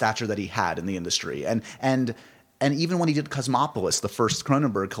earned the stature that he had in the industry, and even when he did Cosmopolis, the first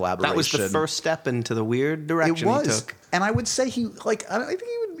Cronenberg collaboration, that was the first step into the weird it direction was. he took. And I would say he like I think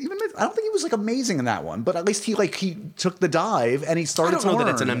he would even I don't think he was like amazing in that one, but at least he took the dive and he I started don't to know learn.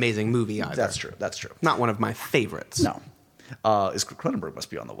 that it's an amazing movie either. That's true. That's true. Not one of my favorites. No. Is Cronenberg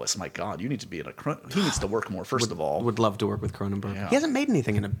must be on the list. My God, you need to be in he needs to work more, first of all. Would love to work with Cronenberg. Yeah. He hasn't made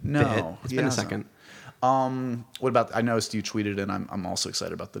anything in a No, bit. It's he been hasn't. a second. What about, I noticed you tweeted, and I'm also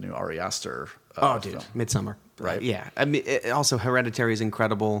excited about the new Ari Aster Dude, film. Midsummer. Right. Yeah. I mean, also Hereditary is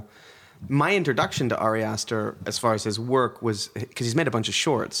incredible. My introduction to Ari Aster, as far as his work, was because he's made a bunch of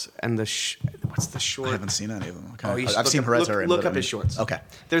shorts, and what's the short? I haven't seen any of them. Okay. Oh, you should I've look seen up- Hereditary. Look but I up mean- his shorts. Okay.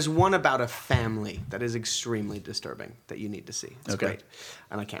 There's one about a family that is extremely disturbing that you need to see. It's Okay. great.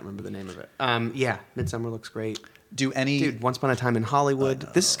 And I can't remember the name of it. Yeah, Midsummer looks great. Do any... Dude, Once Upon a Time in Hollywood.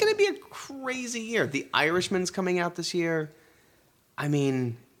 This is going to be a crazy year. The Irishman's coming out this year. I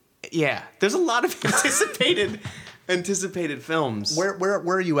mean, yeah, there's a lot of anticipated films. Where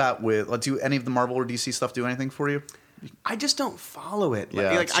are you at with... do any of the Marvel or DC stuff do anything for you? I just don't follow it.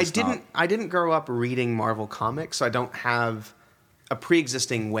 Yeah, Like it's just I didn't grow up reading Marvel comics, so I don't have a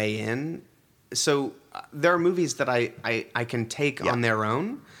pre-existing way in. So there are movies that I can take on their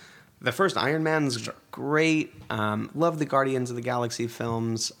own. The first Iron Man's great. Love the Guardians of the Galaxy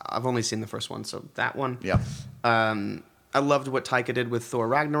films. I've only seen the first one, so that one. Yeah. I loved what Taika did with Thor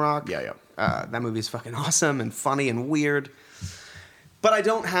Ragnarok. Yeah. That movie's fucking awesome and funny and weird. But I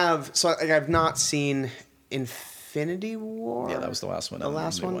don't have... So I've not seen Infinity War. Yeah, that was the last one. The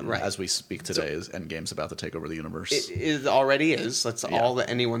last one? Right. As we speak today, is Endgame's about to take over the universe. It already is. That's all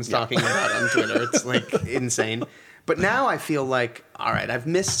that anyone's talking about on Twitter. It's like insane. But now I feel like, all right, I've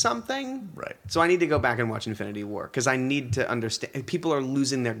missed something. Right. So I need to go back and watch Infinity War because I need to understand. People are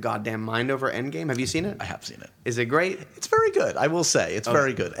losing their goddamn mind over Endgame. Have you seen it? I have seen it. Is it great? It's very good. I will say it's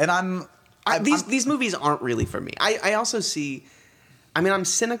very good. And These movies aren't really for me. I also see. I mean, I'm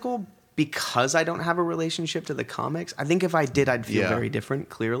cynical because I don't have a relationship to the comics. I think if I did, I'd feel very different.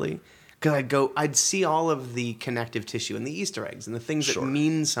 Clearly. Because I'd see all of the connective tissue and the Easter eggs and the things that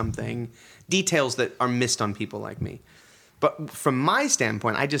mean something, details that are missed on people like me. But from my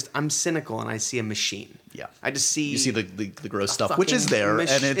standpoint, I'm cynical and I see a machine. Yeah. I just see... You see the gross stuff, which is there,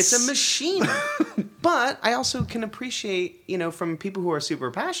 and it's a machine. But I also can appreciate, from people who are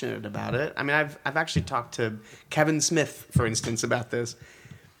super passionate about it. I mean, I've actually talked to Kevin Smith, for instance, about this.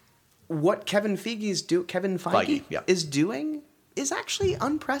 What Kevin Feige is doing is actually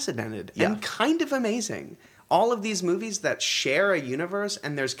unprecedented and kind of amazing. All of these movies that share a universe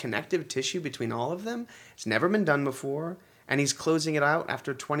and there's connective tissue between all of them, it's never been done before, and he's closing it out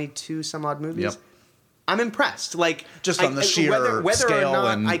after 22 some odd movies. Yep. I'm impressed. Like just on the sheer whether scale,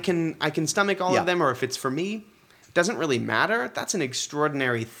 or not and I can stomach all of them, or if it's for me, doesn't really matter. That's an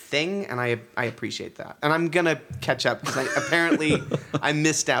extraordinary thing, and I appreciate that. And I'm gonna catch up because apparently I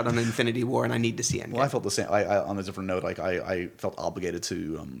missed out on Infinity War, and I need to see Endgame. Well, I felt the same. I on a different note, like I felt obligated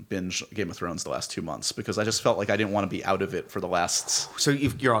to binge Game of Thrones the last 2 months because I just felt like I didn't want to be out of it for the last. So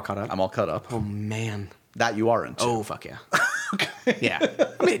you're all caught up. I'm all caught up. Oh man. That you are into. Oh fuck yeah. Okay. Yeah.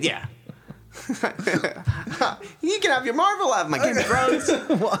 I mean yeah. You can have your Marvel, I have my Game of Thrones.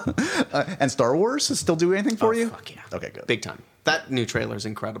 And Star Wars is still doing anything for you? Fuck yeah. Okay, good. Big time. That new trailer is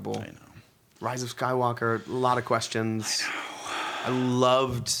incredible. I know. Rise of Skywalker, a lot of questions. I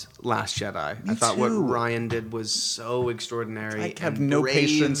loved Last Jedi. I thought what too. Ryan did was so extraordinary. I have and no brave.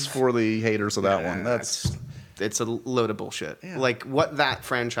 patience for the haters of that one. It's a load of bullshit. Yeah. Like what that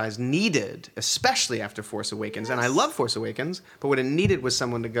franchise needed, especially after Force Awakens. And I love Force Awakens, but what it needed was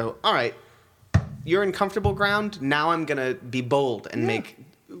someone to go, all right, you're in comfortable ground. Now I'm gonna be bold and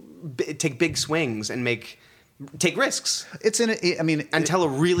take big swings and take risks. And tell a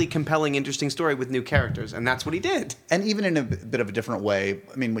really compelling, interesting story with new characters, and that's what he did. And even in a bit of a different way,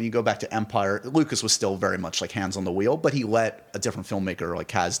 I mean, when you go back to Empire, Lucas was still very much like hands on the wheel, but he let a different filmmaker like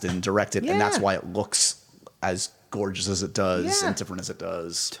Kasdan direct it, and that's why it looks as gorgeous as it does and different as it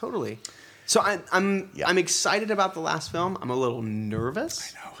does. Totally. So I'm excited about the last film. I'm a little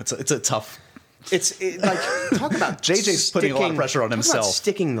nervous. I know it's a tough. Like talk about JJ's putting a lot of pressure on talk himself. About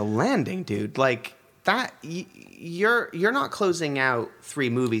sticking the landing, dude. Like that. You're not closing out 3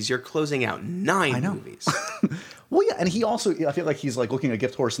 movies. You're closing out 9 movies. Well, yeah, and he also, I feel like he's like looking a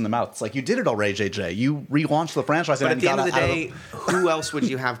gift horse in the mouth. It's like, you did it already, JJ. You relaunched the franchise. But at the end of the day, who else would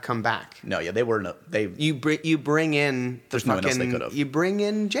you have come back? No, yeah, they were You bring in the There's no one else they could have. You bring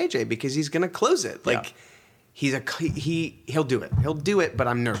in JJ because he's gonna close it. Like he'll do it. He'll do it. But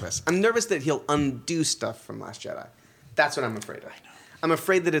I'm nervous. I'm nervous that he'll undo stuff from Last Jedi. That's what I'm afraid of. I know. I'm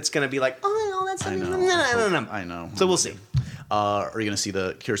afraid that it's gonna be like, oh, all that stuff. No. I know. So we'll see. Are you gonna see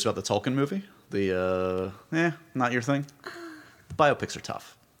curious about the Tolkien movie? Not your thing. Biopics are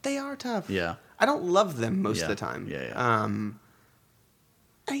tough. They are tough. Yeah. I don't love them most of the time. Yeah.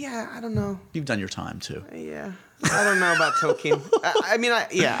 I don't know. You've done your time too. Yeah. I don't know about Tolkien.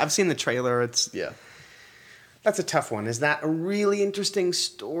 I've seen the trailer. That's a tough one. Is that a really interesting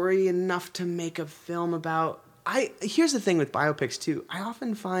story enough to make a film about? Here's the thing with biopics too. I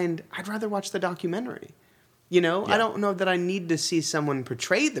often find I'd rather watch the documentary. I don't know that I need to see someone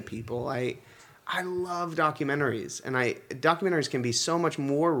portray the people. I love documentaries, and documentaries can be so much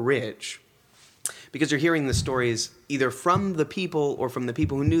more rich because you're hearing the stories either from the people or from the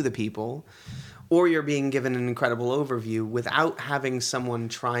people who knew the people, or you're being given an incredible overview without having someone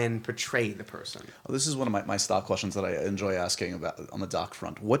try and portray the person. Well, this is one of my stock questions that I enjoy asking about on the doc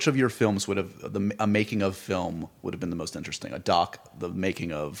front. Which of your films a making of film would have been the most interesting? A doc, the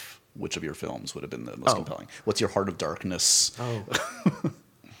making of which of your films would have been the most compelling? What's your Heart of Darkness?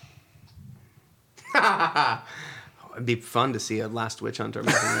 It'd be fun to see a Last Witch Hunter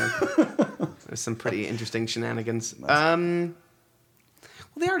making There's some pretty interesting shenanigans. Well,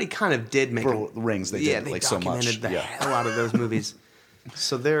 they already kind of did make For Rings. They did like so much. Documented the hell out of those movies.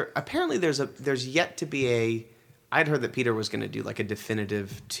 So apparently there's yet to be I'd heard that Peter was going to do like a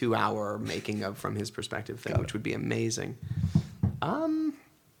definitive 2-hour making of from his perspective thing, which would be amazing.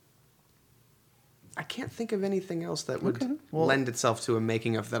 I can't think of anything else that would lend itself to a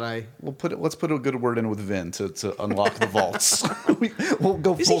making of that I... Let's put a good word in with Vin to unlock the vaults. We'll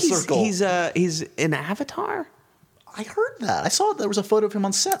go full circle. He's in Avatar? I heard that. I saw there was a photo of him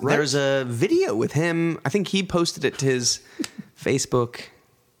on set, right? There's a video with him. I think he posted it to his Facebook.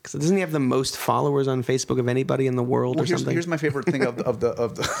 Because doesn't he have the most followers on Facebook of anybody in the world or something? Here's my favorite thing of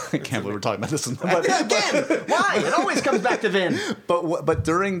the I can't believe we're talking about this. Again, why? It always comes back to Vin. But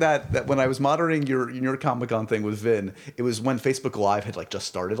during that when I was monitoring your Comic-Con thing with Vin, it was when Facebook Live had like just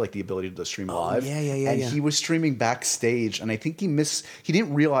started, like the ability to stream live. And he was streaming backstage, and I think he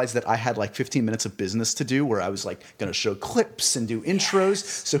didn't realize that I had like 15 minutes of business to do where I was like going to show clips and do intros.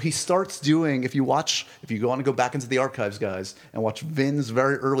 So he starts doing, if you want to go back into the archives, guys, and watch Vin's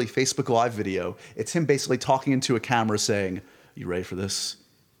very early Facebook Live video, it's him basically talking into a camera saying, "You ready for this?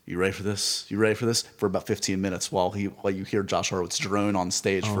 You ready for this? You ready for this?" for about 15 minutes while you hear Josh Horowitz drone on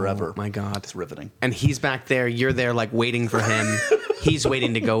stage forever. Oh my God. It's riveting. And he's back there, you're there like waiting for him. He's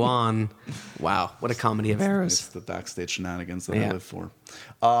waiting to go on. Wow, what a comedy of errors. It's the backstage shenanigans that I live for.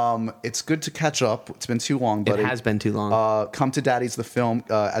 It's good to catch up. It's been too long, buddy. It has been too long. Come to Daddy's the film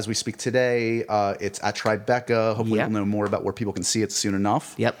as we speak today. It's at Tribeca. Hopefully we'll know more about where people can see it soon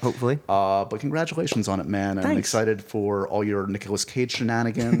enough. Yep, hopefully. But congratulations on it, man. Thanks. I'm excited for all your Nicolas Cage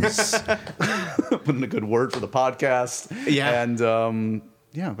shenanigans. Putting a good word for the podcast. Yeah. And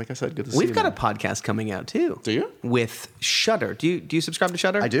like I said, good to see you. We've got a podcast coming out too. Do you? With Shudder. Do you subscribe to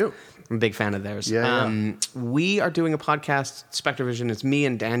Shudder? I do. I'm a big fan of theirs. Yeah. We are doing a podcast, SpectreVision. It's me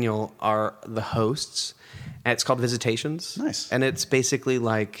and Daniel are the hosts. And it's called Visitations. Nice. And it's basically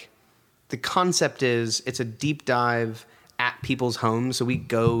like, the concept is it's a deep dive at people's homes. So we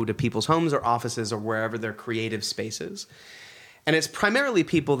go to people's homes or offices or wherever their creative space is. And it's primarily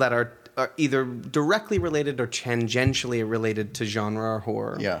people that are either directly related or tangentially related to genre or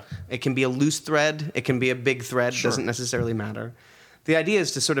horror. Yeah. It can be a loose thread. It can be a big thread. Sure. Doesn't necessarily matter. The idea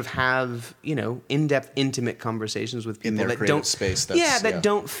is to sort of have, in-depth, intimate conversations with people in their that creative don't space.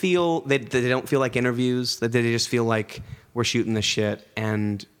 Don't feel they don't feel like interviews. That they just feel like we're shooting the shit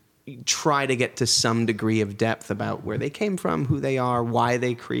and try to get to some degree of depth about where they came from, who they are, why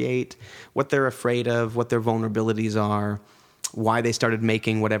they create, what they're afraid of, what their vulnerabilities are, why they started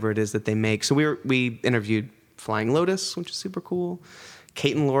making whatever it is that they make. So we interviewed Flying Lotus, which is super cool.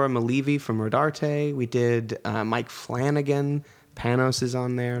 Kate and Laura Malevi from Rodarte. We did Mike Flanagan, Panos is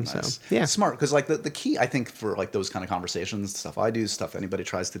on there. Nice. So yeah, Smart, because like the key I think for like those kind of conversations, stuff I do, stuff anybody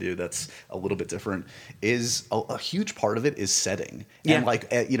tries to do that's a little bit different, is a huge part of it is setting. Yeah. And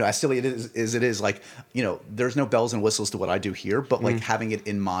like as silly it is like there's no bells and whistles to what I do here, but like having it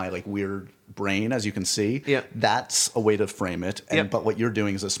in my like weird brain, as you can see, that's a way to frame it. And but what you're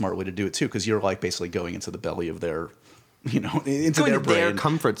doing is a smart way to do it too, because you're like basically going into the belly of their into going their to brain, their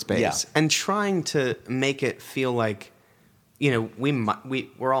comfort space, and trying to make it feel like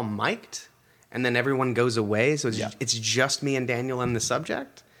we're all mic'd, and then everyone goes away, so it's just me and Daniel and the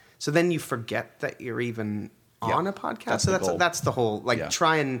subject. So then you forget that you're even on a podcast. That's the whole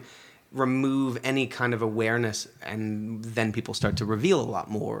try and remove any kind of awareness, and then people start to reveal a lot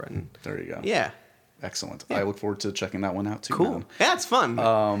more. And there you go. Yeah. Excellent. Yeah. I look forward to checking that one out too. Cool. Man. Yeah, it's fun.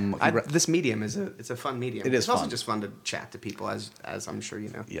 This medium it's a fun medium. It's also fun. just fun to chat to people, as I'm sure you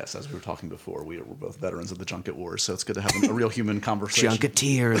know. Yes, as we were talking before, we're both veterans of the Junket Wars, so it's good to have a real human conversation.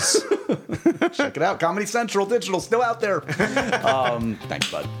 Junketeers. Check it out. Comedy Central Digital, still out there. Thanks,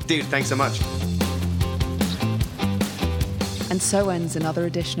 bud. Dude, thanks so much. And so ends another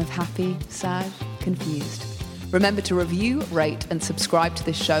edition of Happy, Sad, Confused. Remember to review, rate, and subscribe to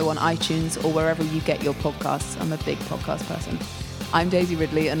this show on iTunes or wherever you get your podcasts. I'm a big podcast person. I'm Daisy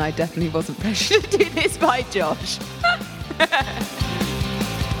Ridley, and I definitely wasn't pressured to do this by Josh.